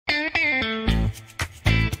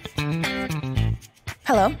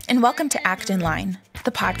Hello, and welcome to Acton Line,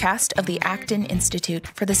 the podcast of the Acton Institute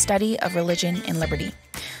for the Study of Religion and Liberty.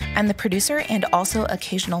 I'm the producer and also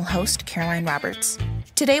occasional host, Caroline Roberts.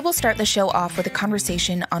 Today we'll start the show off with a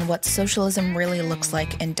conversation on what socialism really looks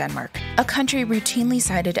like in Denmark, a country routinely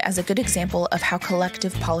cited as a good example of how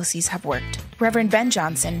collective policies have worked. Reverend Ben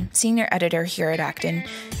Johnson, senior editor here at Acton,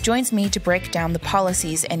 joins me to break down the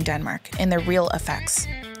policies in Denmark and their real effects.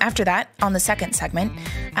 After that, on the second segment,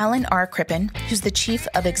 Alan R. Crippen, who's the chief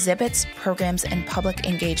of exhibits, programs, and public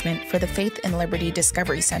engagement for the Faith and Liberty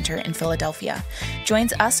Discovery Center in Philadelphia,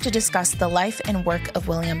 joins us to discuss the life and work of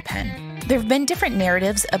William Penn. There have been different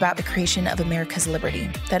narratives about the creation of America's liberty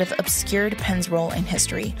that have obscured Penn's role in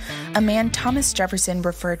history, a man Thomas Jefferson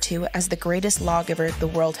referred to as the greatest lawgiver the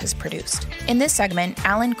world has produced. In this segment,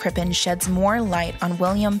 Alan Crippen sheds more light on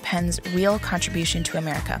William Penn's real contribution to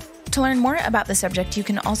America. To learn more about the subject, you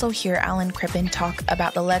can also hear Alan Crippen talk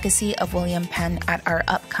about the legacy of William Penn at our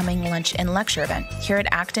upcoming lunch and lecture event here at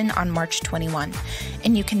Acton on March 21.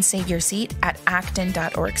 And you can save your seat at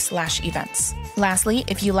acton.org/events. Lastly,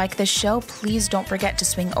 if you like this show, please don't forget to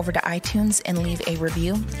swing over to iTunes and leave a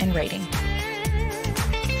review and rating.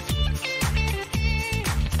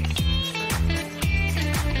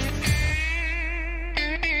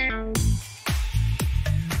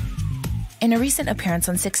 In a recent appearance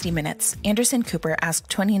on 60 Minutes, Anderson Cooper asked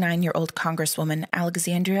 29-year-old Congresswoman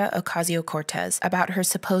Alexandria Ocasio-Cortez about her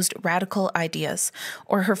supposed radical ideas,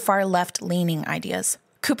 or her far-left-leaning ideas.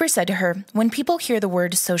 Cooper said to her, "When people hear the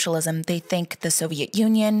word socialism, they think the Soviet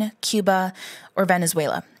Union, Cuba, or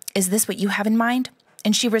Venezuela. Is this what you have in mind?"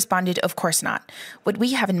 And she responded, "Of course not. What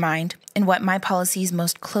we have in mind, and what my policies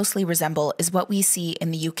most closely resemble, is what we see in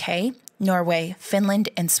the UK, Norway, Finland,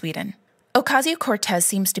 and Sweden." Ocasio-Cortez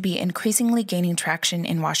seems to be increasingly gaining traction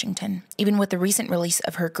in Washington, even with the recent release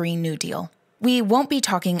of her Green New Deal. We won't be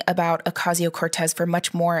talking about Ocasio-Cortez for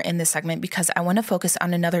much more in this segment because I want to focus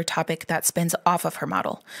on another topic that spins off of her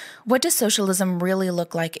model. What does socialism really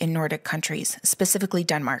look like in Nordic countries, specifically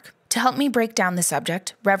Denmark? To help me break down the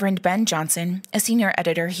subject, Reverend Ben Johnson, a senior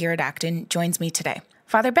editor here at Acton, joins me today.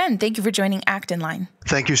 Father Ben, thank you for joining Acton Line.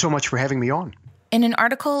 Thank you so much for having me on. In an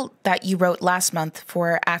article that you wrote last month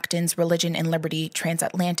for Acton's Religion and Liberty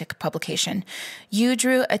Transatlantic publication, you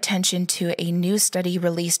drew attention to a new study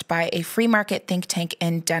released by a free market think tank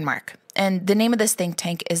in Denmark. And the name of this think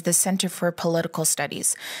tank is the Center for Political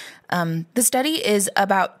Studies. The study is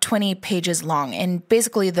about 20 pages long, and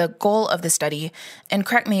basically the goal of the study, and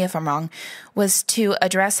correct me if I'm wrong, was to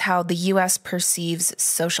address how the U.S. perceives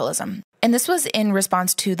socialism. And this was in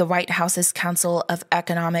response to the White House's Council of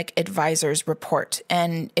Economic Advisors report,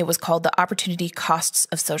 and it was called The Opportunity Costs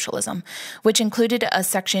of Socialism, which included a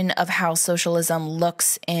section of how socialism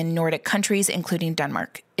looks in Nordic countries, including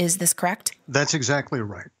Denmark. Is this correct? That's exactly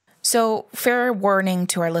right. So, fair warning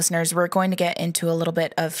to our listeners, we're going to get into a little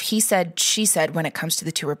bit of he said, she said when it comes to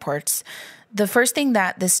the two reports. The first thing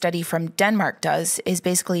that this study from Denmark does is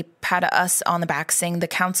basically pat us on the back, saying the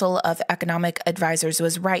Council of Economic Advisors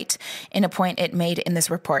was right in a point it made in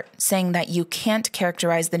this report, saying that you can't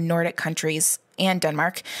characterize the Nordic countries and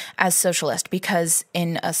Denmark as socialist because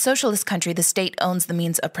in a socialist country, the state owns the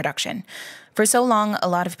means of production. For so long, a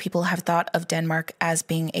lot of people have thought of Denmark as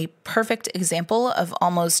being a perfect example of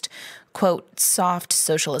almost, quote, soft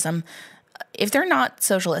socialism. If they're not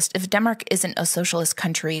socialist, if Denmark isn't a socialist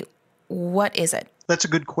country, what is it? That's a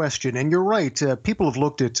good question. And you're right. People have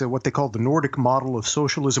looked at what they call the Nordic model of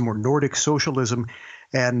socialism or Nordic socialism.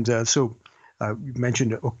 And you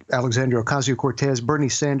mentioned Alexandria Ocasio-Cortez. Bernie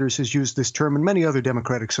Sanders has used this term, and many other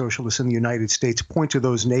democratic socialists in the United States point to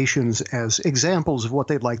those nations as examples of what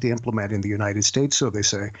they'd like to implement in the United States, so they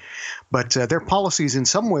say. But their policies in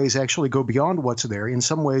some ways actually go beyond what's there. In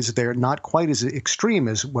some ways, they're not quite as extreme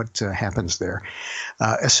as what happens there.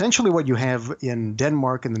 Essentially, what you have in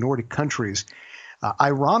Denmark and the Nordic countries,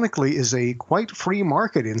 ironically, is a quite free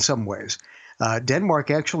market in some ways.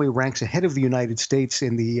 Denmark actually ranks ahead of the United States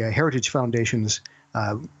in the Heritage Foundation's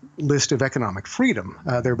list of economic freedom.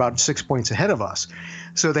 They're about 6 points ahead of us.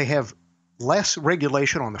 So they have less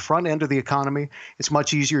regulation on the front end of the economy. It's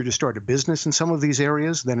much easier to start a business in some of these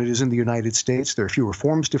areas than it is in the United States. There are fewer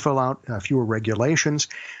forms to fill out, fewer regulations,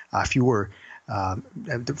 fewer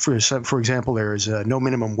for example, there is no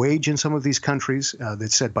minimum wage in some of these countries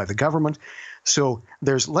that's set by the government. So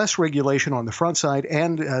there's less regulation on the front side,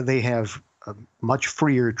 and they have much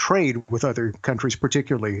freer trade with other countries,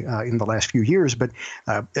 particularly in the last few years. But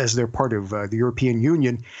as they're part of the European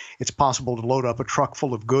Union, it's possible to load up a truck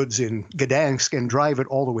full of goods in Gdansk and drive it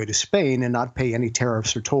all the way to Spain and not pay any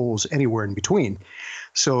tariffs or tolls anywhere in between.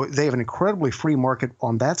 So they have an incredibly free market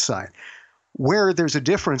on that side. Where there's a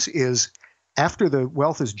difference is After the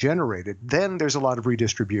wealth is generated, then there's a lot of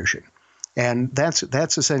redistribution. And that's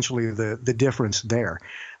essentially the difference there.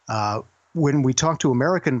 When we talk to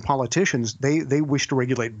American politicians, they wish to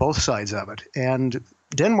regulate both sides of it. And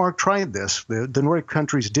Denmark tried this. The Nordic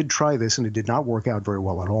countries did try this, and it did not work out very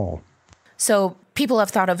well at all. So people have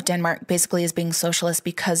thought of Denmark basically as being socialist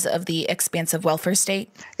because of the expansive welfare state?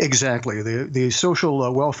 Exactly. The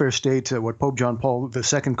social welfare state, what Pope John Paul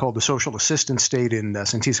II called the social assistance state in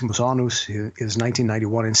Sanctissimus Annus, his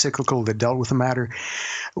 1991 encyclical that dealt with the matter.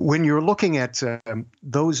 When you're looking at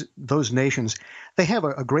those nations, they have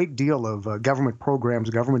a great deal of government programs,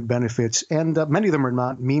 government benefits, and many of them are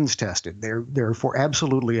not means tested. They're for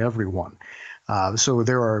absolutely everyone. So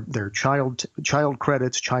there are child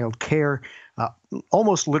credits, child care,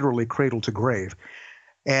 almost literally cradle to grave.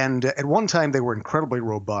 And at one time, they were incredibly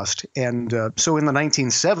robust. And so in the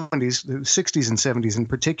 1970s, the 60s and 70s in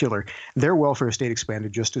particular, their welfare state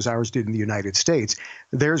expanded just as ours did in the United States.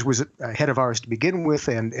 Theirs was ahead of ours to begin with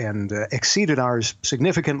and exceeded ours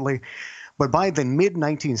significantly. But by the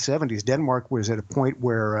mid-1970s, Denmark was at a point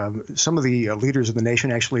where some of the leaders of the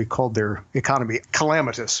nation actually called their economy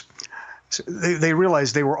calamitous. So they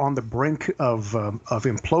realized they were on the brink of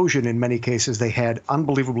implosion in many cases. They had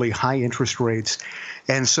unbelievably high interest rates.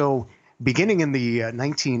 And so beginning in the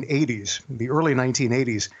 1980s, the early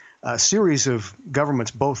 1980s, a series of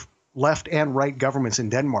governments, both left and right governments in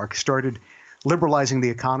Denmark, started liberalizing the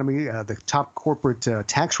economy. The top corporate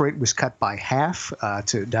tax rate was cut by half,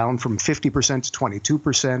 down from 50% to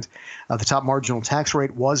 22%. The top marginal tax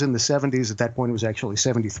rate was in the 70s. At that point, it was actually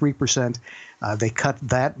 73%. They cut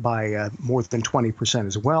that by more than 20%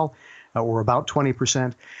 as well, or about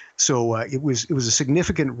 20%. So it was a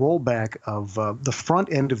significant rollback of the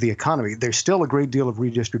front end of the economy. There's still a great deal of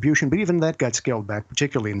redistribution, but even that got scaled back,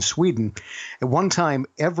 particularly in Sweden. At one time,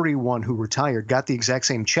 everyone who retired got the exact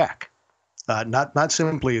same check. Not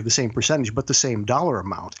simply the same percentage, but the same dollar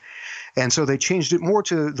amount. And so they changed it more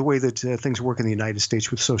to the way that things work in the United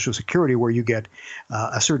States with Social Security, where you get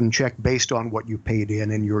a certain check based on what you paid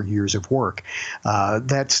in your years of work.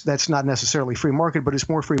 That's not necessarily free market, but it's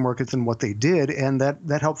more free market than what they did. And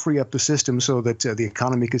that helped free up the system so that the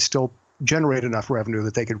economy could still generate enough revenue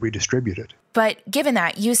that they could redistribute it. But given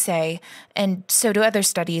that, you say, and so do other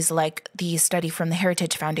studies like the study from the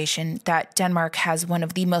Heritage Foundation, that Denmark has one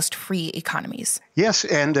of the most free economies. Yes,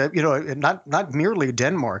 and not merely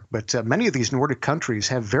Denmark, but many of these Nordic countries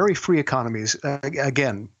have very free economies.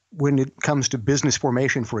 Again, when it comes to business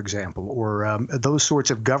formation, for example, or those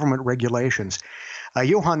sorts of government regulations.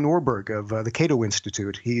 Johan Norberg of the Cato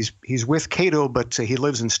Institute, he's with Cato, but he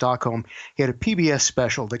lives in Stockholm. He had a PBS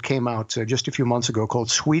special that came out just a few months ago called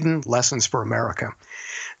Sweden Lessons for America.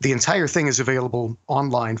 The entire thing is available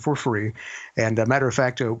online for free. And a matter of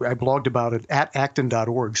fact, I blogged about it at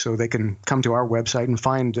acton.org, so they can come to our website and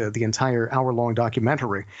find the entire hour-long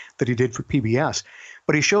documentary that he did for PBS.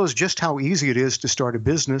 But he shows just how easy it is to start a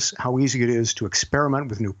business, how easy it is to experiment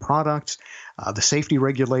with new products. The safety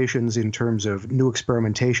regulations in terms of new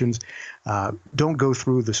experimentations don't go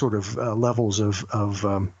through the sort of levels of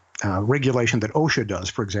regulation that OSHA does,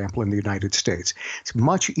 for example, in the United States. It's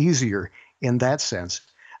much easier in that sense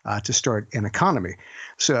to start an economy,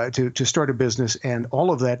 so to start a business, and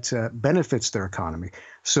all of that benefits their economy.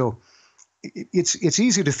 So it's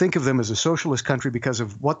easy to think of them as a socialist country because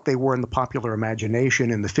of what they were in the popular imagination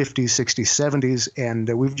in the 50s, 60s, 70s, and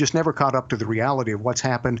we've just never caught up to the reality of what's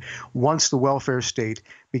happened once the welfare state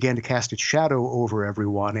began to cast its shadow over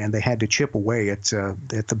everyone, and they had to chip away at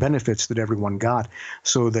the benefits that everyone got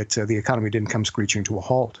so that the economy didn't come screeching to a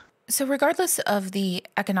halt. So regardless of the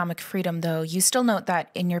economic freedom, though, you still note that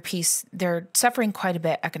in your piece, they're suffering quite a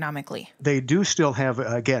bit economically. They do still have,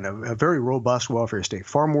 again, a very robust welfare state,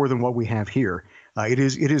 far more than what we have here. It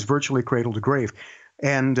is virtually cradle to grave.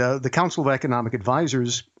 And the Council of Economic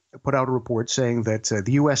Advisors put out a report saying that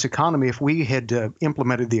the U.S. economy, if we had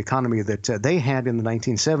implemented the economy that they had in the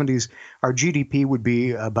 1970s, our GDP would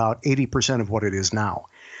be about 80% of what it is now.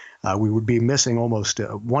 We would be missing almost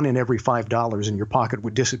 $1 in every $5 in your pocket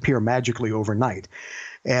would disappear magically overnight.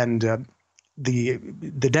 And the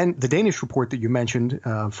Danish report that you mentioned,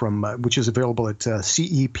 which is available at cepos.dk,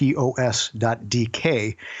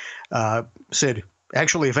 said,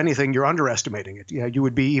 actually, if anything, you're underestimating it. You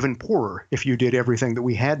would be even poorer if you did everything that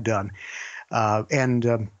we had done.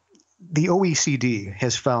 The OECD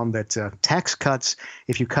has found that tax cuts,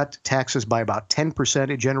 if you cut taxes by about 10%,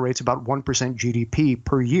 it generates about 1% GDP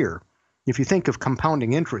per year. If you think of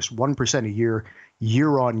compounding interest, 1% a year,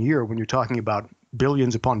 year on year, when you're talking about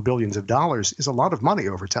billions upon billions of dollars, is a lot of money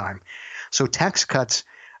over time. So tax cuts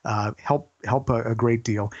help a great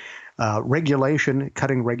deal.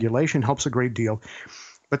 Cutting regulation helps a great deal.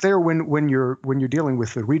 But there, when you're dealing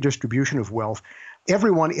with the redistribution of wealth,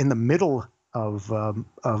 everyone in the middle of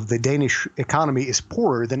the Danish economy is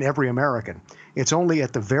poorer than every American. It's only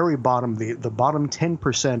at the very bottom, the bottom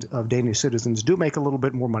 10% of Danish citizens do make a little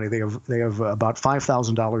bit more money. They have about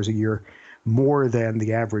 $5,000 a year more than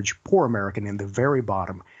the average poor American in the very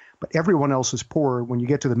bottom. But everyone else is poorer. When you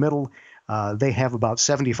get to the middle, they have about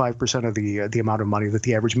 75% of the amount of money that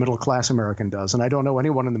the average middle class American does. And I don't know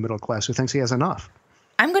anyone in the middle class who thinks he has enough.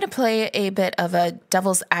 I'm going to play a bit of a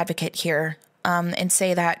devil's advocate here and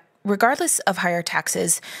say that regardless of higher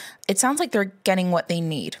taxes, it sounds like they're getting what they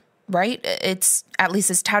need, right? It's at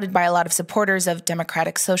least is touted by a lot of supporters of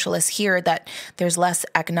democratic socialists here that there's less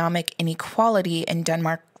economic inequality in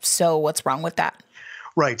Denmark. So what's wrong with that?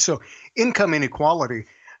 Right. So income inequality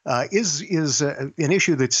is an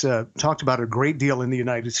issue that's talked about a great deal in the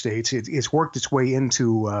United States. It's worked its way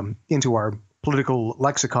into our political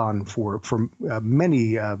lexicon for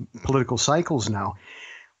many political cycles now.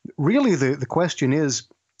 Really, the question is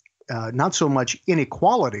not so much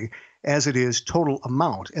inequality as it is total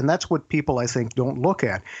amount. And that's what people, I think, don't look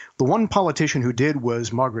at. The one politician who did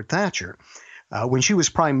was Margaret Thatcher. When she was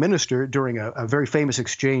prime minister during a very famous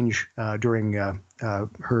exchange during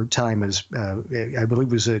her time as, I believe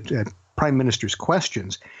it was at Prime Minister's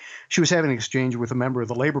Questions, she was having an exchange with a member of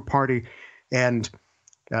the Labour Party, and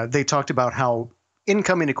they talked about how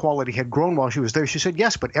income inequality had grown while she was there. She said,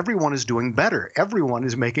 yes, but everyone is doing better. Everyone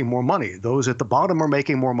is making more money. Those at the bottom are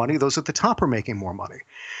making more money. Those at the top are making more money.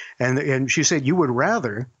 And she said, you would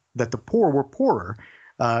rather that the poor were poorer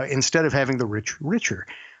instead of having the rich richer.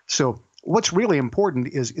 So what's really important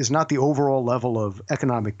is not the overall level of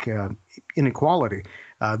economic inequality.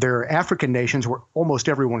 There are African nations where almost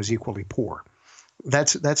everyone is equally poor.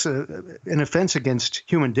 That's an offense against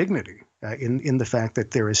human dignity in the fact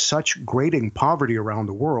that there is such grating poverty around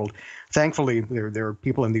the world. Thankfully, there are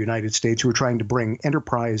people in the United States who are trying to bring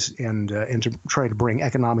enterprise and to try to bring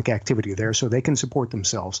economic activity there so they can support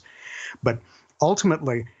themselves. But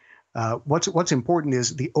ultimately, what's important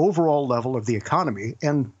is the overall level of the economy.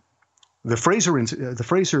 And the Fraser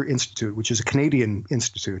Institute, which is a Canadian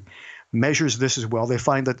institute, measures this as well. They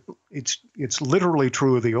find that it's literally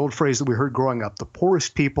true, the old phrase that we heard growing up, the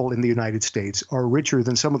poorest people in the United States are richer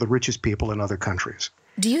than some of the richest people in other countries.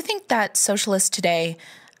 Do you think that socialists today,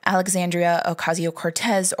 Alexandria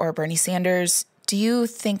Ocasio-Cortez or Bernie Sanders, do you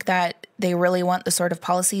think that they really want the sort of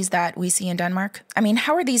policies that we see in Denmark? I mean,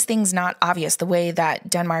 how are these things not obvious, the way that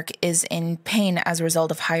Denmark is in pain as a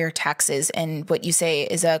result of higher taxes and what you say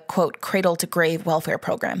is a, quote, cradle-to-grave welfare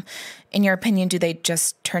program? In your opinion, do they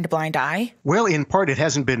just turn a blind eye? Well, in part, it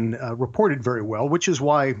hasn't been reported very well, which is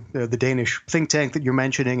why the Danish think tank that you're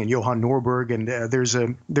mentioning and Johan Norberg, and there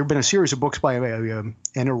have been a series of books by an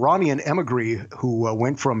Iranian emigre who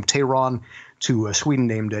went from Tehran to Sweden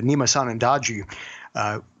named Nima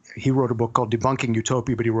Sanandaji. He wrote a book called Debunking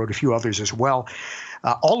Utopia, but he wrote a few others as well.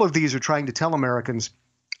 All of these are trying to tell Americans,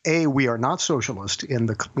 A, we are not socialist in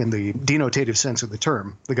the denotative sense of the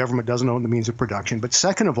term. The government doesn't own the means of production. But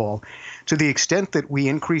second of all, to the extent that we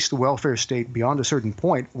increase the welfare state beyond a certain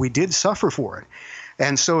point, we did suffer for it.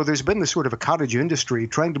 And so there's been this sort of a cottage industry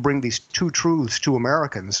trying to bring these two truths to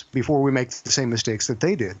Americans before we make the same mistakes that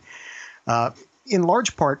they did. In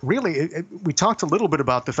large part, really, we talked a little bit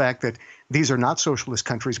about the fact that these are not socialist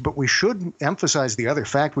countries, but we should emphasize the other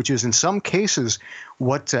fact, which is in some cases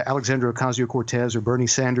what Alexandria Ocasio-Cortez or Bernie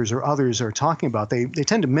Sanders or others are talking about. They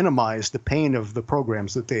tend to minimize the pain of the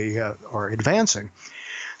programs that they are advancing.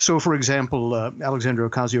 So, for example, Alexandria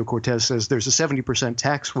Ocasio-Cortez says there's a 70%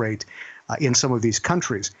 tax rate in some of these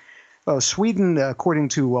countries. Sweden, according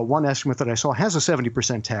to one estimate that I saw, has a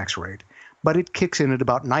 70% tax rate, but it kicks in at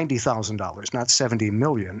about $90,000, not 70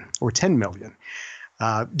 million or 10 million.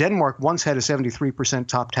 Denmark once had a 73%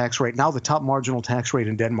 top tax rate. Now the top marginal tax rate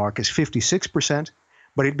in Denmark is 56%,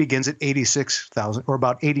 but it begins at $86,000 or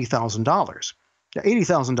about $80,000. Now,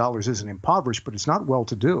 $80,000 isn't impoverished, but it's not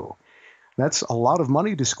well-to-do. That's a lot of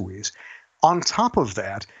money to squeeze. On top of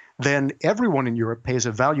that, then everyone in Europe pays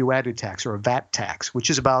a value-added tax or a VAT tax, which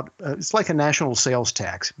is about, it's like a national sales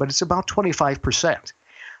tax, but it's about 25%.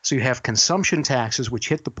 So you have consumption taxes, which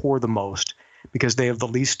hit the poor the most because they have the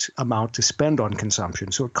least amount to spend on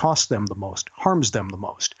consumption. So it costs them the most, harms them the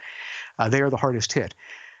most. They are the hardest hit.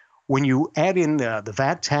 When you add in the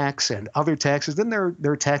VAT tax and other taxes, then there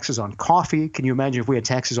are taxes on coffee. Can you imagine if we had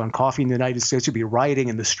taxes on coffee in the United States? We'd be rioting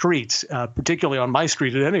in the streets, particularly on my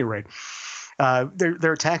street at any rate. There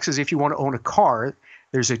are taxes if you want to own a car.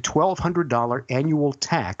 There's a $1,200 annual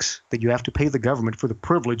tax that you have to pay the government for the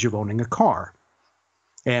privilege of owning a car.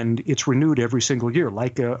 And it's renewed every single year,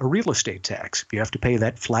 like a real estate tax. You have to pay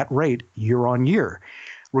that flat rate year on year,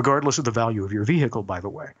 regardless of the value of your vehicle, by the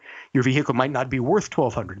way. Your vehicle might not be worth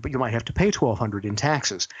 $1,200, but you might have to pay $1,200 in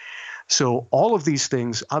taxes. So all of these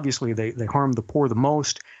things, obviously, they harm the poor the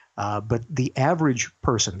most. But the average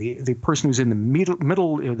person, the person who's in the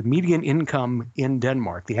middle, the median income in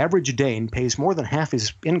Denmark, the average Dane pays more than half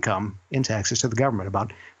his income in taxes to the government,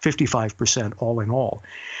 about 55% all in all.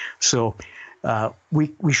 So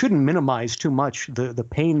we shouldn't minimize too much the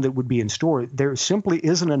pain that would be in store. There simply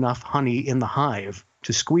isn't enough honey in the hive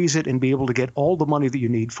to squeeze it and be able to get all the money that you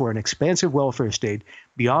need for an expansive welfare state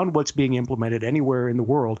beyond what's being implemented anywhere in the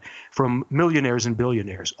world from millionaires and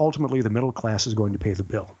billionaires. Ultimately, the middle class is going to pay the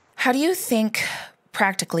bill. How do you think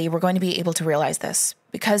practically we're going to be able to realize this?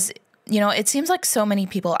 Because, it seems like so many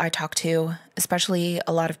people I talk to, especially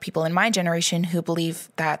a lot of people in my generation who believe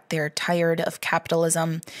that they're tired of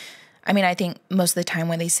capitalism. I mean, I think most of the time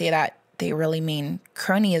when they say that, they really mean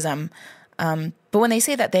cronyism. But when they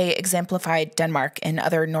say that, they exemplify Denmark and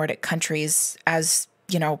other Nordic countries as,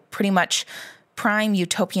 pretty much prime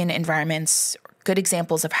utopian environments, good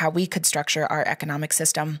examples of how we could structure our economic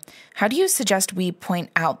system. How do you suggest we point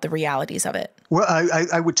out the realities of it? Well,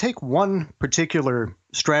 I would take one particular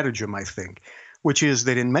stratagem, I think, which is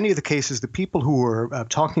that in many of the cases, the people who are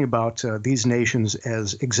talking about these nations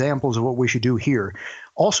as examples of what we should do here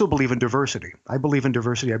also believe in diversity. I believe in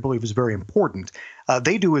diversity. I believe is very important.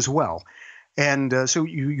 They do as well. And so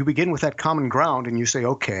you begin with that common ground and you say,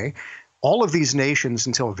 okay, all of these nations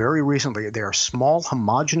until very recently, they are small,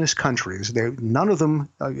 homogenous countries. None of them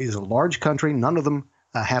is a large country. None of them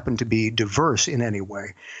happen to be diverse in any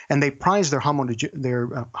way. And they prize their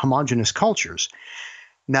homogenous cultures.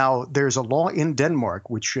 Now, there's a law in Denmark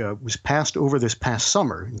which was passed over this past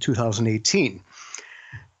summer in 2018.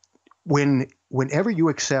 Whenever you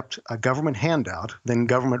accept a government handout, then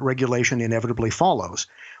government regulation inevitably follows.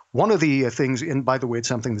 One of the things, and by the way, it's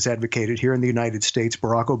something that's advocated here in the United States.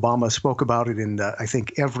 Barack Obama spoke about it in, I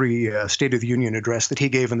think, every State of the Union address that he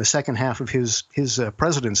gave in the second half of his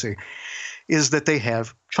presidency, is that they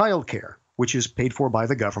have childcare, which is paid for by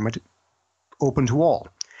the government, open to all.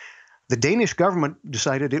 The Danish government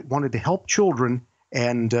decided it wanted to help children,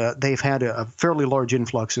 and they've had a fairly large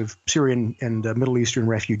influx of Syrian and Middle Eastern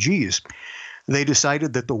refugees. They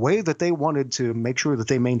decided that the way that they wanted to make sure that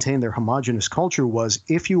they maintain their homogenous culture was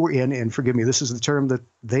if you were in, and forgive me, this is the term that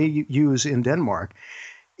they use in Denmark,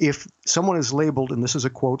 if someone is labeled, and this is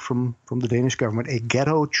a quote from the Danish government, a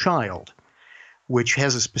ghetto child, which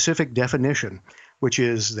has a specific definition, which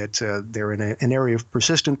is that they're in an area of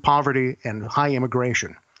persistent poverty and high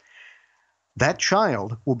immigration. That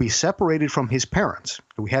child will be separated from his parents.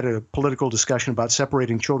 We had a political discussion about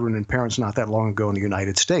separating children and parents not that long ago in the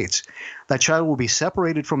United States. That child will be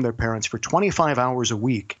separated from their parents for 25 hours a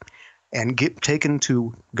week and get taken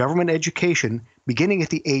to government education beginning at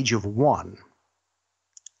the age of 1.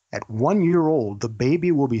 At 1 year old, the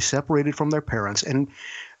baby will be separated from their parents and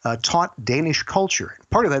taught Danish culture.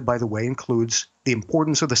 Part of that, by the way, includes the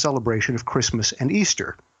importance of the celebration of Christmas and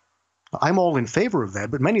Easter. I'm all in favor of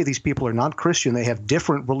that, but many of these people are not Christian. They have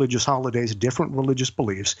different religious holidays, different religious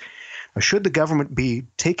beliefs. Should the government be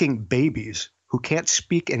taking babies who can't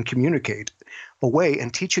speak and communicate away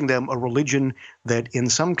and teaching them a religion that in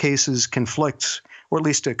some cases conflicts, or at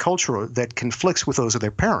least a culture that conflicts with those of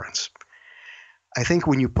their parents? I think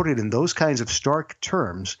when you put it in those kinds of stark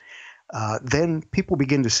terms, then people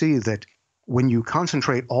begin to see that when you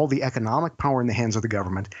concentrate all the economic power in the hands of the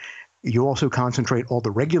government, you also concentrate all the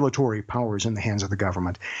regulatory powers in the hands of the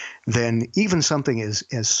government, then even something as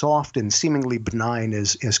soft and seemingly benign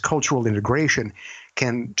as cultural integration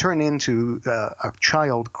can turn into a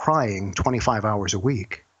child crying 25 hours a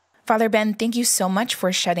week. Father Ben, thank you so much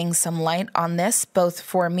for shedding some light on this, both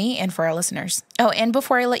for me and for our listeners. Oh, and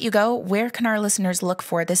before I let you go, where can our listeners look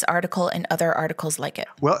for this article and other articles like it?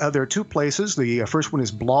 Well, there are two places. The first one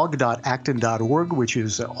is blog.acton.org, which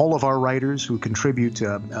is all of our writers who contribute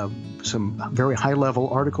some very high-level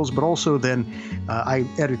articles, but also then I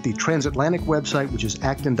edit the Transatlantic website, which is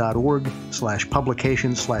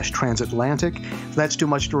acton.org/publication/transatlantic. If that's too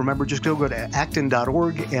much to remember, just go to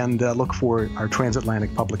acton.org and look for our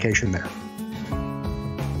Transatlantic publication there.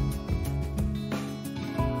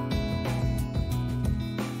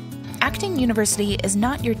 Acton University is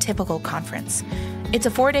not your typical conference. It's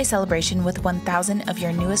a 4-day celebration with 1,000 of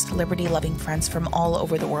your newest liberty-loving friends from all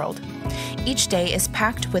over the world. Each day is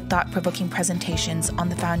packed with thought-provoking presentations on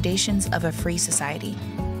the foundations of a free society.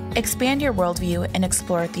 Expand your worldview and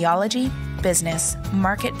explore theology, business,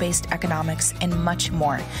 market-based economics, and much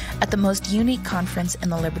more at the most unique conference in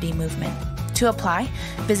the liberty movement. To apply,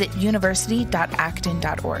 visit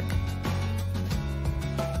university.acton.org.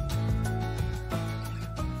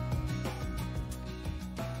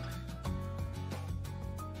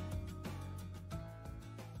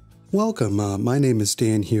 Welcome. My name is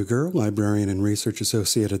Dan Hugher, librarian and research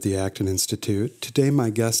associate at the Acton Institute. Today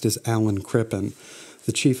my guest is Alan Crippen,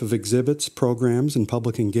 the Chief of Exhibits, Programs, and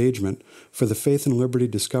Public Engagement for the Faith and Liberty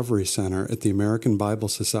Discovery Center at the American Bible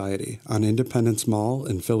Society on Independence Mall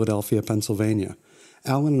in Philadelphia, Pennsylvania.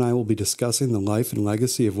 Alan and I will be discussing the life and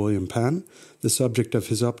legacy of William Penn, the subject of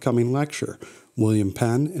his upcoming lecture, William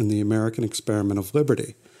Penn and the American Experiment of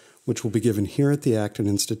Liberty, which will be given here at the Acton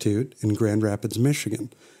Institute in Grand Rapids, Michigan,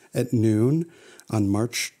 at noon on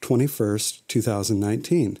March 21st,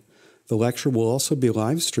 2019. The lecture will also be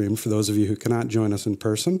live streamed for those of you who cannot join us in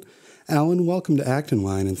person. Alan, welcome to Acton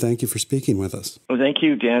Line, and thank you for speaking with us. Well, thank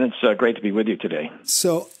you, Dan. It's great to be with you today.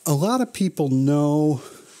 So a lot of people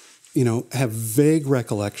have vague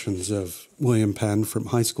recollections of William Penn from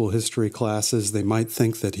high school history classes. They might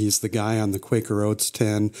think that he's the guy on the Quaker Oats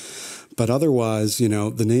tin. But otherwise, the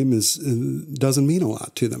name doesn't mean a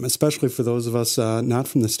lot to them, especially for those of us not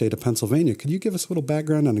from the state of Pennsylvania. Could you give us a little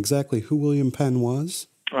background on exactly who William Penn was?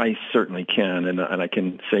 I certainly can, and I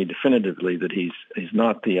can say definitively that he's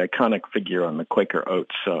not the iconic figure on the Quaker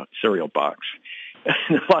Oats cereal box.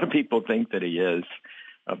 A lot of people think that he is,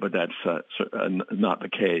 but that's not the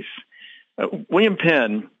case. William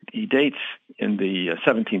Penn, he dates in the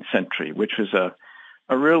 17th century, which was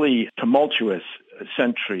a really tumultuous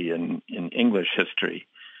century in English history.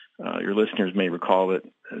 Your listeners may recall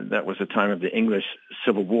that was the time of the English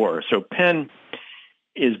Civil War. So Penn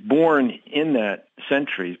is born in that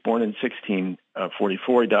century. He's born in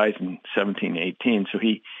 1644. He dies in 1718. So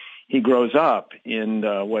he grows up in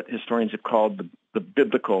what historians have called the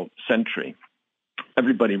biblical century.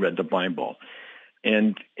 Everybody read the Bible,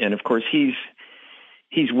 and of course he's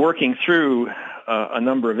working through a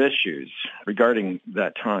number of issues regarding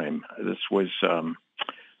that time. This was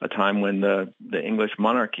a time when the English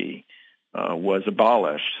monarchy was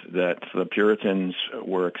abolished, that the Puritans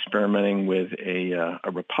were experimenting with a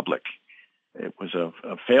republic. It was a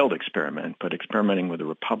failed experiment, but experimenting with a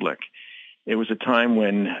republic. It was a time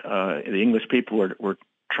when the English people were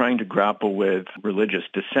trying to grapple with religious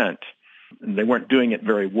dissent. They weren't doing it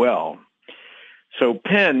very well. So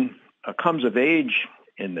Penn comes of age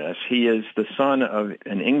in this. He is the son of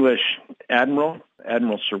an English admiral,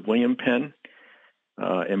 Admiral Sir William Penn.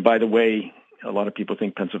 And by the way, a lot of people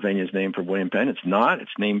think Pennsylvania is named for William Penn. It's not.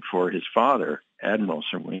 It's named for his father, Admiral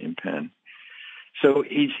Sir William Penn. So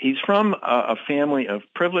he's from a family of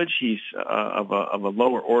privilege. He's of a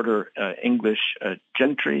lower order English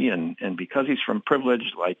gentry, and because he's from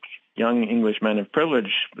privilege, like young English men of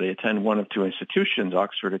privilege, they attend one of two institutions,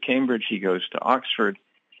 Oxford or Cambridge. He goes to Oxford.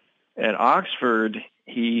 At Oxford,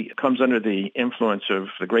 he comes under the influence of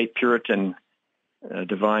the great Puritan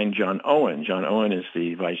divine John Owen. John Owen is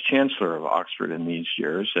the vice chancellor of Oxford in these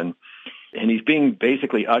years, and he's being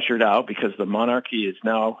basically ushered out because the monarchy has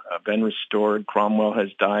now been restored. Cromwell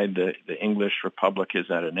has died. The English Republic is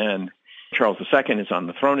at an end. Charles II is on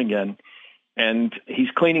the throne again, and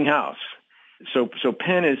he's cleaning house. So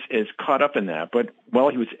Penn is caught up in that. But while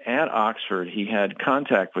he was at Oxford, he had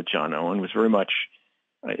contact with John Owen, was very much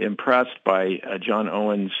impressed by John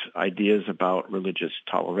Owen's ideas about religious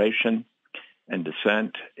toleration and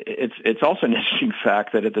dissent. It's also an interesting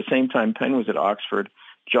fact that at the same time Penn was at Oxford,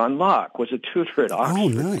 John Locke was a tutor at Oxford. Oh,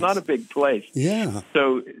 nice. It's not a big place. Yeah.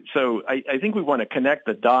 So I think we want to connect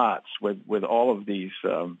the dots with all of these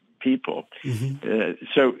people.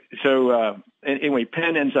 Mm-hmm. Anyway,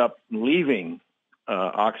 Penn ends up leaving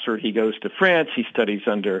Oxford. He goes to France. He studies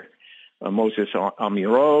under Moses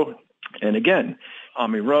Amirault. And again,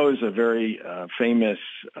 Amirault is a very famous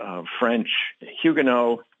French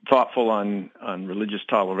Huguenot, thoughtful on religious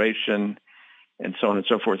toleration, and so on and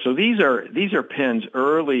so forth. So these are Penn's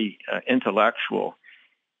early intellectual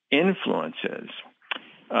influences.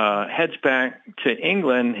 Heads back to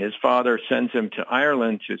England. His father sends him to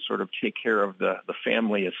Ireland to sort of take care of the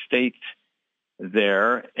family estate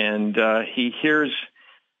there, and he hears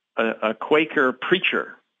a Quaker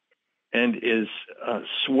preacher and is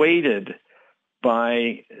swayed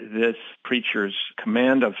by this preacher's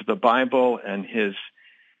command of the Bible and his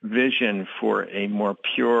vision for a more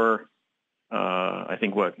pure, I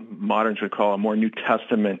think what moderns would call a more New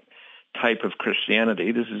Testament type of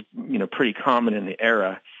Christianity. This is, pretty common in the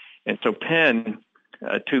era. And so Penn,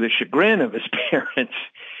 to the chagrin of his parents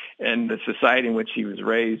and the society in which he was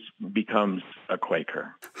raised, becomes a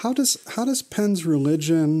Quaker. How does Penn's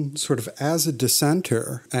religion, sort of as a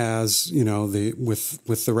dissenter, as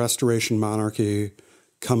with the Restoration monarchy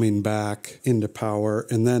coming back into power,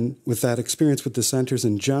 and then with that experience with dissenters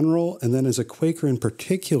in general, and then as a Quaker in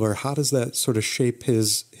particular, how does that sort of shape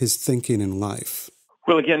his thinking in life?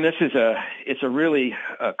 Well, again, it's a really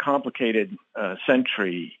complicated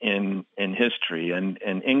century in history, and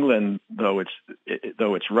England, though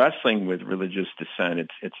it's wrestling with religious dissent,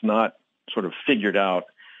 it's not sort of figured out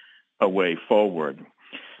a way forward.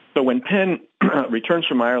 So when Penn returns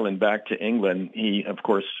from Ireland back to England, he, of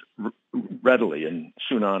course, readily and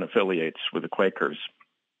soon on affiliates with the Quakers,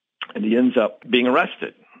 and he ends up being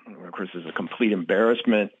arrested. Of course, there's a complete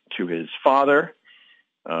embarrassment to his father,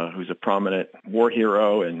 who's a prominent war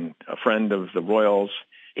hero and a friend of the royals.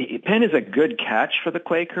 Penn is a good catch for the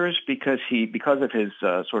Quakers because of his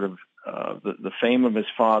the fame of his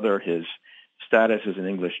father, his status as an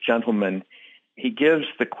English gentleman. He gives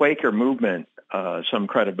the Quaker movement some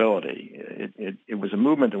credibility. It was a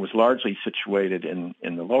movement that was largely situated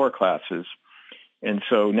in the lower classes, and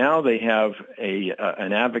so now they have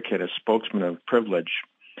an advocate, a spokesman of privilege.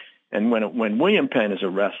 And when William Penn is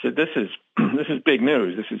arrested, this is big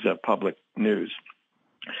news. This is public news.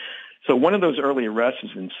 So one of those early arrests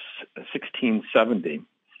is in 1670.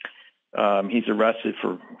 He's arrested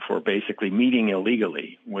for basically meeting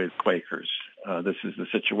illegally with Quakers. This is the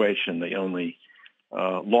situation. The only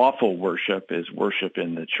lawful worship is worship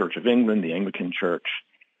in the Church of England, the Anglican Church,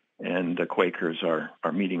 and the Quakers are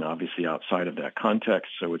meeting obviously outside of that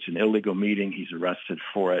context. So it's an illegal meeting. He's arrested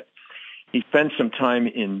for it. He spends some time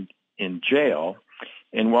in jail,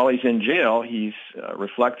 and while he's in jail, he's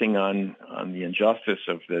reflecting on the injustice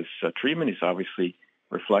of this treatment. He's obviously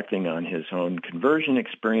reflecting on his own conversion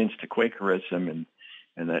experience to Quakerism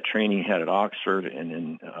and that training he had at Oxford and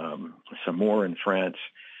in some more in France.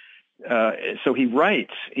 So he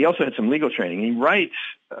writes. He also had some legal training. He writes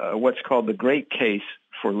what's called the Great Case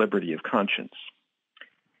for Liberty of Conscience.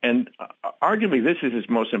 And arguably, this is his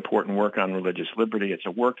most important work on religious liberty. It's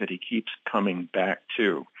a work that he keeps coming back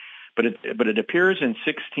to. But it appears in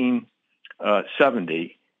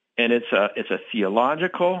 1670, and it's a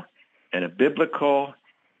theological and a biblical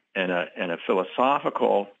and a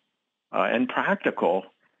philosophical and practical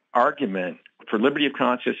argument for liberty of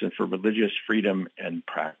conscience and for religious freedom and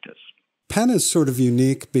practice. Penn is sort of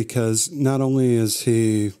unique because not only is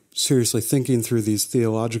he seriously thinking through these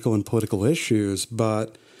theological and political issues,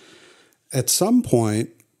 but at some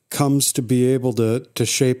point comes to be able to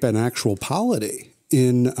shape an actual polity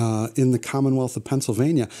in the Commonwealth of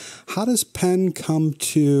Pennsylvania. How does Penn come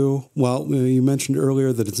to, well, you mentioned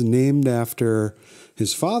earlier that it's named after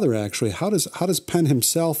his father, actually. How does Penn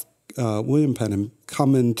himself, William Penn,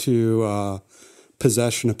 come into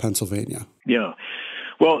possession of Pennsylvania? Yeah.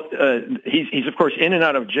 Well, he's of course in and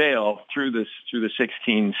out of jail through the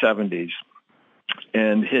 1670s.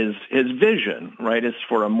 And his vision, right, is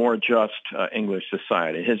for a more just English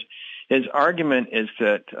society. His argument is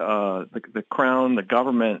that the crown, the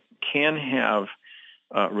government, can have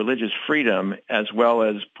religious freedom as well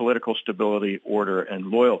as political stability, order, and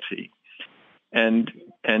loyalty. And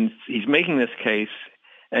he's making this case,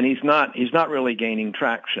 and he's not really gaining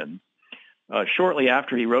traction. Shortly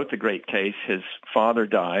after he wrote the Great Case, his father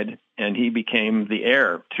died, and he became the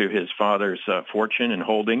heir to his father's fortune and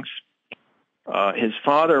holdings. His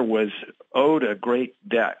father was owed a great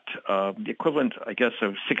debt, the equivalent, I guess,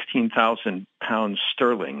 of 16,000 pounds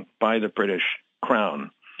sterling by the British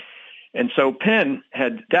Crown. And so Penn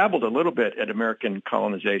had dabbled a little bit at American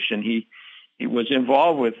colonization. He was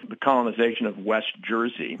involved with the colonization of West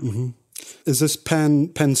Jersey. Mm-hmm. Is this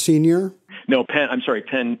Penn Senior? No, Penn. I'm sorry,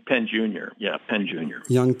 Penn Junior. Yeah, Penn Junior.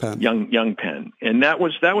 Young Penn. Young Penn. And that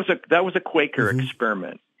was a Quaker mm-hmm.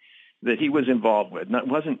 experiment that he was involved with. That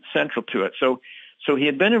wasn't central to it. So he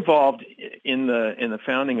had been involved in the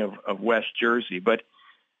founding of West Jersey, but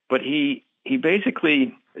he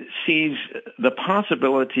basically sees the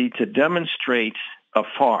possibility to demonstrate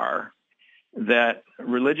afar that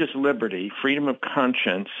religious liberty, freedom of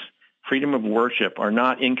conscience, freedom of worship are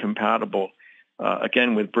not incompatible,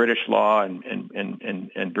 again, with British law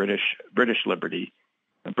and British liberty,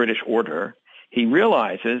 British order. He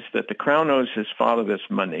realizes that the Crown owes his father this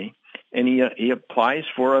money, and he applies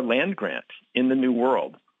for a land grant in the New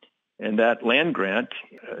World. And that land grant,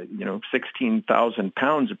 16,000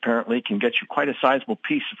 pounds apparently can get you quite a sizable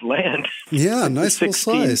piece of land. Yeah, nice little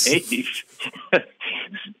size.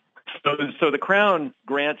 So the Crown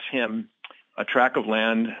grants him a tract of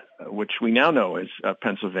land, which we now know as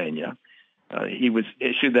Pennsylvania. He was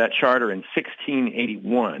issued that charter in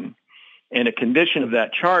 1681, and a condition of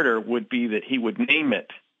that charter would be that he would name it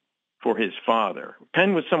for his father.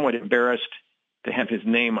 Penn was somewhat embarrassed to have his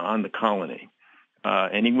name on the colony,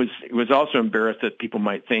 and he was also embarrassed that people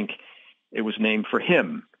might think it was named for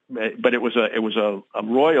him. But it was a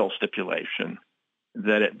royal stipulation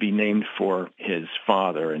that it be named for his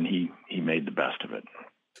father, and he made the best of it.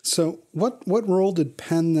 So what role did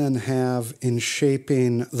Penn then have in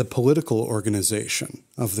shaping the political organization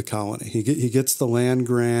of the colony? He gets the land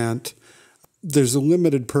grant. There's a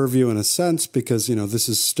limited purview in a sense because, this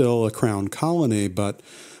is still a crown colony, but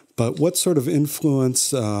what sort of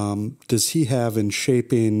influence does he have in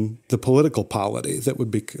shaping the political polity that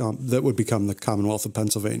would become the Commonwealth of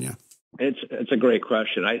Pennsylvania? It's a great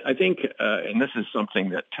question. I think, and this is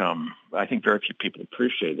something that I think very few people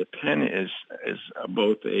appreciate, that Penn is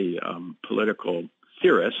both a political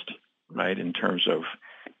theorist, right, in terms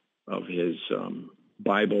of his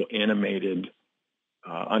Bible animated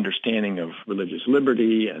understanding of religious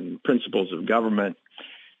liberty and principles of government,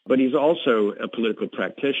 but he's also a political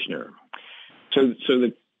practitioner. So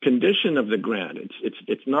the condition of the grant,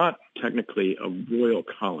 it's not technically a royal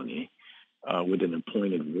colony with an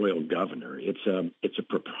appointed royal governor. It's a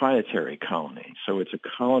proprietary colony. So it's a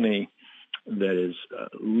colony that is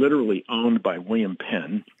literally owned by William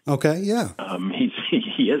Penn. Okay, yeah.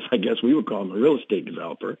 He is, I guess we would call him a real estate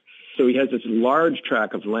developer. So he has this large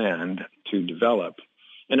tract of land to develop.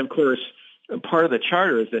 And of course, part of the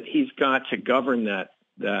charter is that he's got to govern that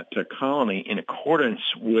colony in accordance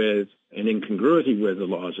with and in congruity with the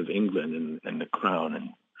laws of England and the Crown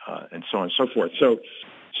and so on and so forth.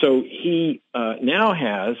 So he now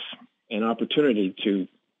has an opportunity to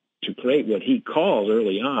create what he calls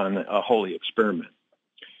early on a holy experiment.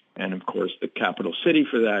 And of course, the capital city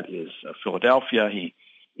for that is Philadelphia.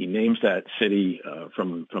 He names that city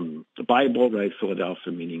from the Bible, right?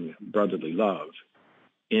 Philadelphia meaning brotherly love.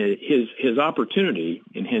 His opportunity,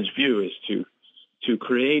 in his view, is to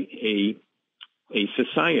create a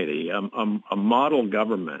society, a model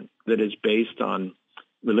government that is based on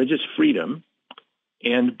religious freedom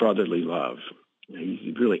and brotherly love.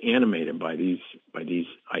 He's really animated by these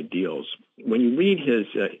ideals. When you read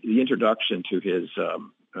the introduction to his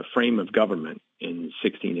frame of government in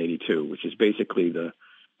 1682, which is basically the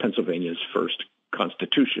Pennsylvania's first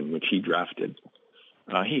constitution, which he drafted,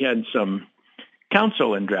 he had some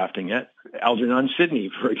counsel in drafting it. Algernon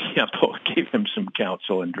Sidney, for example, gave him some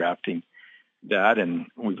counsel in drafting that, and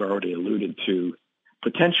we've already alluded to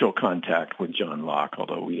potential contact with John Locke,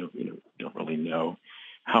 although we don't really know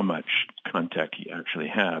how much contact he actually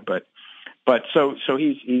had. But so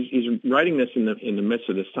he's writing this in the midst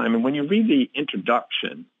of this time, and when you read the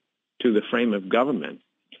introduction to the frame of government,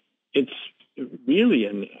 it's really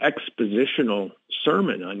an expositional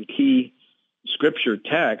sermon on key scripture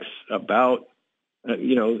texts about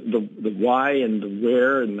the why and the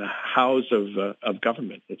where and the hows of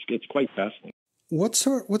government. It's quite fascinating. What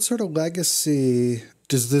sort of legacy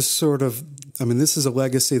does this sort of? I mean, this is a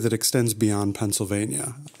legacy that extends beyond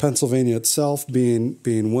Pennsylvania. Pennsylvania itself,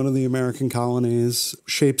 being one of the American colonies,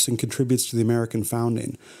 shapes and contributes to the American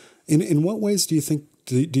founding. In what ways do you think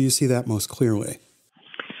do you see that most clearly?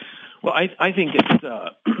 Well, I think it's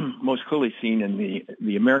most clearly seen in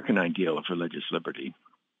the American ideal of religious liberty.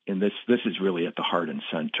 And this is really at the heart and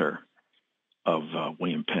center of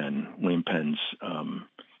William Penn. William Penn's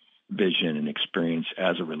vision and experience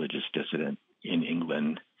as a religious dissident in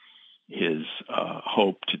England, his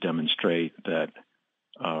hope to demonstrate that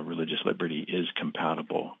religious liberty is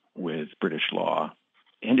compatible with British law,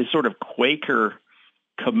 and his sort of Quaker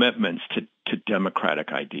commitments to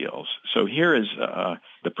democratic ideals. So here is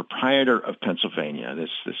the proprietor of Pennsylvania,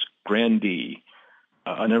 this grandee,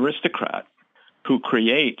 an aristocrat, who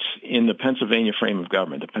creates in the Pennsylvania frame of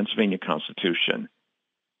government, the Pennsylvania Constitution,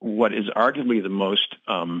 what is arguably the most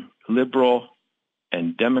liberal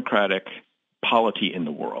and democratic polity in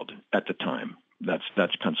the world at the time. That's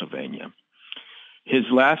Pennsylvania. His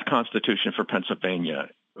last constitution for Pennsylvania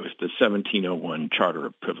was the 1701 Charter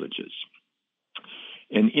of Privileges.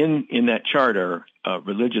 And in that charter,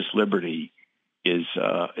 religious liberty is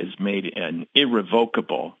made an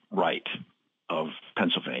irrevocable right of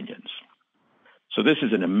Pennsylvanians. So this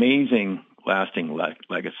is an amazing, lasting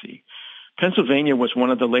legacy. Pennsylvania was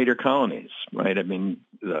one of the later colonies, right? I mean,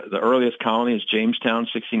 the earliest colony is Jamestown,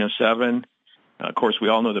 1607. Of course, we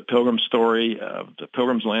all know the Pilgrim story of the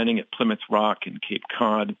Pilgrims landing at Plymouth Rock and Cape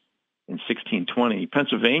Cod in 1620.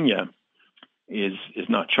 Pennsylvania is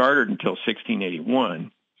not chartered until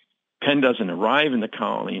 1681. Penn doesn't arrive in the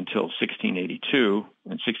colony until 1682,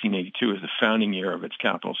 and 1682 is the founding year of its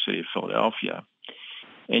capital city of Philadelphia.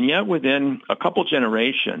 And yet within a couple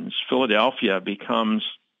generations, Philadelphia becomes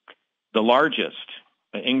the largest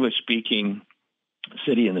English-speaking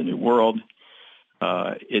city in the New World.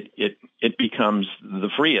 It becomes the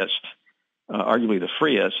freest, arguably the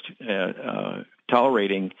freest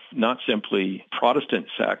tolerating not simply Protestant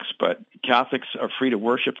sects, but Catholics are free to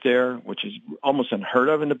worship there, which is almost unheard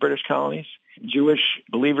of in the British colonies. Jewish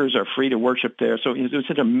believers are free to worship there. So it was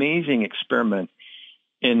an amazing experiment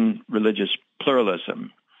in religious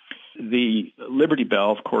pluralism. The Liberty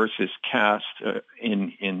Bell, of course, is cast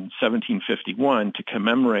in 1751 to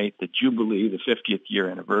commemorate the Jubilee, the 50th year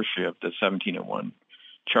anniversary of the 1701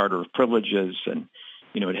 Charter of Privileges. And,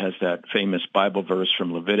 it has that famous Bible verse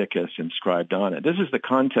from Leviticus inscribed on it. This is the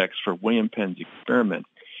context for William Penn's experiment.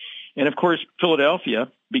 And, of course, Philadelphia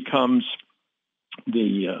becomes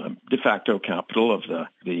the de facto capital of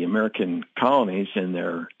the American colonies in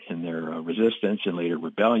their resistance and later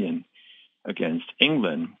rebellion against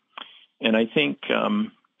England. And I think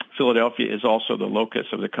Philadelphia is also the locus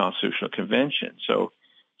of the Constitutional Convention. So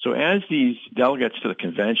as these delegates to the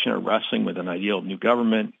convention are wrestling with an ideal new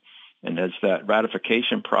government, and as that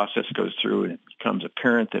ratification process goes through, and it becomes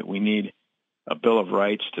apparent that we need a Bill of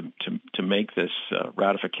Rights to make this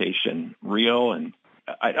ratification real. And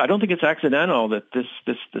I don't think it's accidental that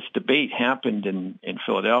this debate happened in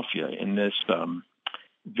Philadelphia in this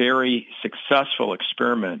very successful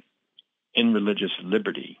experiment in religious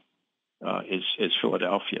liberty. Is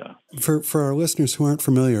Philadelphia. For our listeners who aren't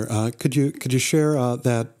familiar, could you share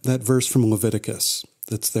that verse from Leviticus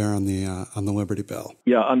that's there on the Liberty Bell?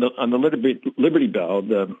 Yeah, on the Liberty Bell,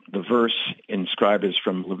 the verse inscribed is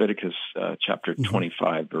from Leviticus chapter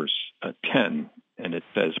 25, verse 10, and it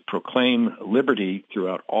says, "Proclaim liberty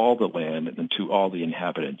throughout all the land and to all the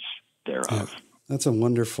inhabitants thereof." Yeah, that's a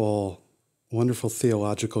wonderful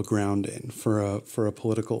theological grounding for a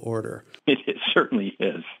political order. It certainly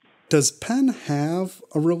is. Does Penn have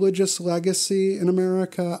a religious legacy in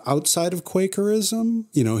America outside of Quakerism?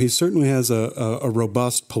 He certainly has a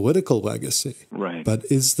robust political legacy. Right. But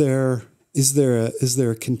is there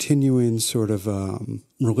a continuing sort of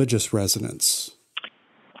religious resonance?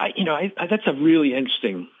 That's a really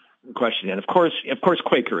interesting question, and of course,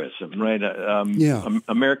 Quakerism, right?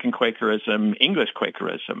 American Quakerism, English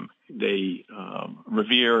Quakerism, they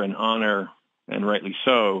revere and honor, and rightly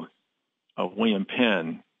so, William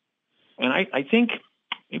Penn. And I think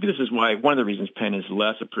maybe this is why one of the reasons Penn is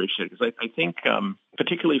less appreciated, because I think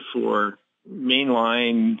particularly for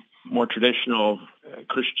mainline, more traditional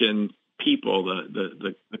Christian people,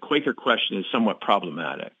 the Quaker question is somewhat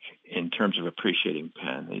problematic in terms of appreciating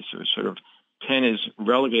Penn. Penn is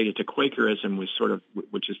relegated to Quakerism,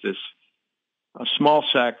 which is this a small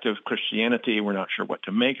sect of Christianity. We're not sure what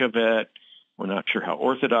to make of it. We're not sure how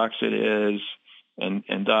orthodox it is, and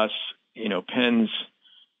thus, Penn's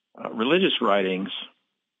religious writings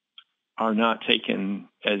are not taken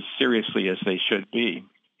as seriously as they should be.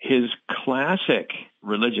 His classic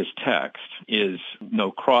religious text is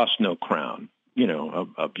 "No Cross, No Crown,"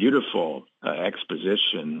 a beautiful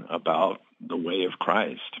exposition about the way of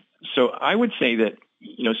Christ. So I would say that,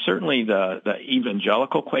 certainly the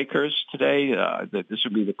evangelical Quakers today, that this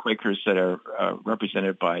would be the Quakers that are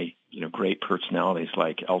represented by, great personalities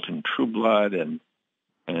like Elton Trueblood and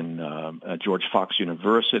George Fox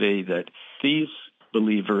University, that these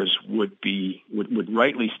believers would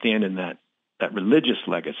rightly stand in that religious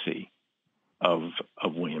legacy of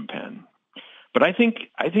William Penn. But I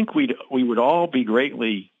think we would all be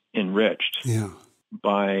greatly enriched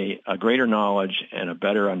by a greater knowledge and a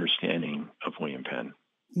better understanding of William Penn.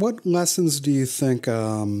 What lessons do you think,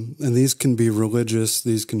 and these can be religious,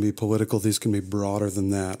 these can be political, these can be broader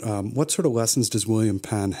than that, what sort of lessons does William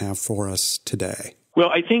Penn have for us today? Well,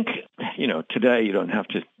 I think, today you don't have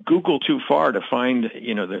to Google too far to find,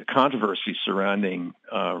 the controversy surrounding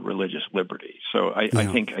religious liberty. So I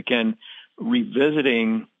think, again,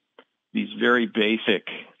 revisiting these very basic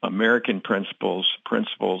American principles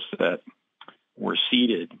that were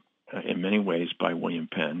seeded in many ways by William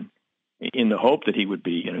Penn, in the hope that he would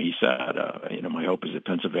be, he said, my hope is that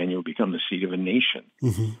Pennsylvania will become the seat of a nation.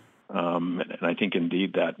 Mm-hmm. And I think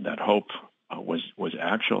indeed that hope was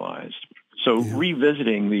actualized. So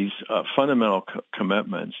revisiting these fundamental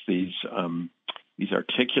commitments, these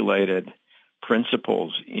articulated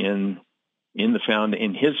principles in his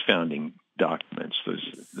founding documents,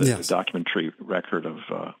 the documentary record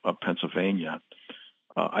of Pennsylvania,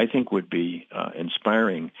 I think would be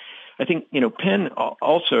inspiring. I think Penn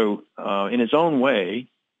also, in his own way,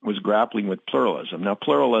 was grappling with pluralism. Now,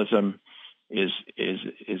 pluralism is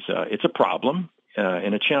it's a problem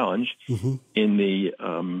and a challenge in the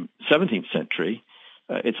 17th century.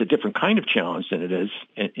 It's a different kind of challenge than it is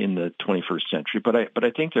in the 21st century. But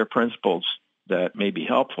I think there are principles that may be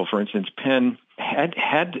helpful. For instance, Penn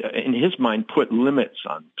had in his mind put limits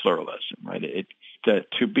on pluralism. Right,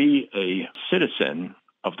 that to be a citizen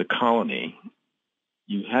of the colony,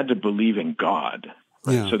 you had to believe in God.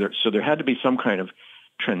 Right? Yeah. So there had to be some kind of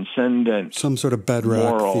transcendent, some sort of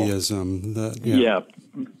bedrock moral theism.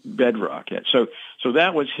 Bedrock. Yeah. So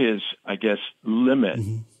that was his, I guess, limit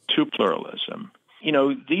to pluralism.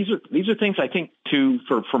 These are things I think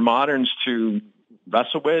for moderns to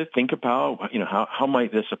wrestle with, think about. How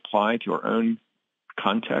might this apply to our own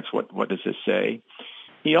context? What does this say?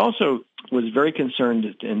 He also was very concerned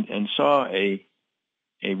and saw a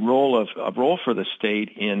role for the state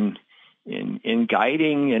in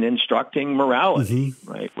guiding and instructing morality,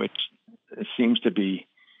 right? Which seems to be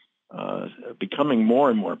becoming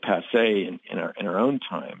more and more passé in our own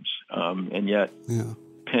times, and yet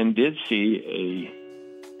Penn did see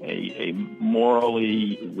a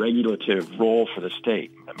morally regulative role for the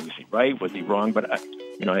state. I mean, was he right? Was he wrong? But I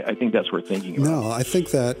think that's worth thinking about. No, I think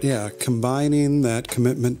that, combining that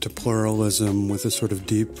commitment to pluralism with a sort of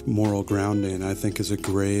deep moral grounding, I think is a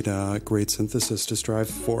great synthesis to strive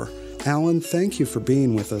for. Alan, thank you for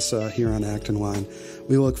being with us here on Acton Line.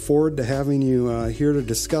 We look forward to having you here to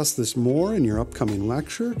discuss this more in your upcoming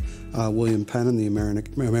lecture, William Penn and the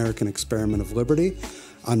American Experiment of Liberty,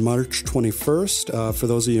 on March 21st. For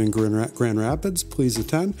those of you in Grand Rapids, please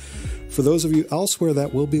attend. For those of you elsewhere,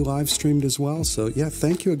 that will be live streamed as well. So,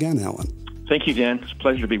 thank you again, Alan. Thank you, Dan. It's a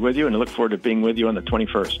pleasure to be with you, and I look forward to being with you on the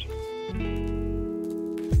 21st.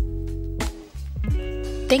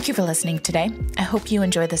 Thank you for listening today. I hope you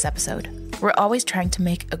enjoyed this episode. We're always trying to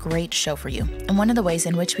make a great show for you, and one of the ways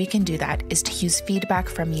in which we can do that is to use feedback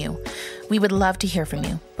from you. We would love to hear from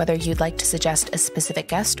you, whether you'd like to suggest a specific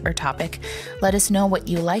guest or topic, let us know what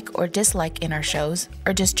you like or dislike in our shows,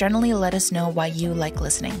 or just generally let us know why you like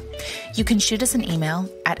listening. You can shoot us an email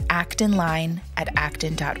at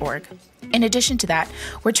actonline@acton.org. In addition to that,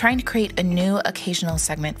 we're trying to create a new occasional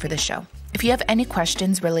segment for the show. If you have any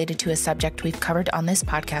questions related to a subject we've covered on this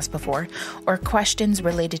podcast before, or questions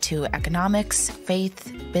related to economics,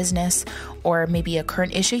 faith, business, or maybe a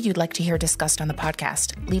current issue you'd like to hear discussed on the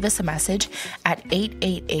podcast, leave us a message at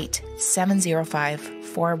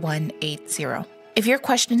 888-705-4180. If your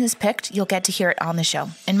question is picked, you'll get to hear it on the show,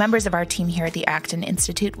 and members of our team here at the Acton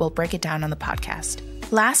Institute will break it down on the podcast.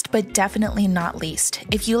 Last but definitely not least,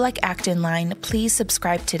 if you like Acton Line, please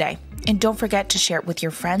subscribe today. And don't forget to share it with your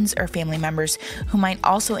friends or family members who might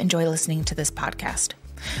also enjoy listening to this podcast.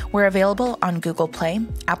 We're available on Google Play,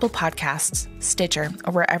 Apple Podcasts, Stitcher,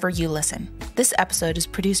 or wherever you listen. This episode is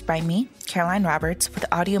produced by me, Caroline Roberts,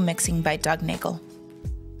 with audio mixing by Doug Nagel.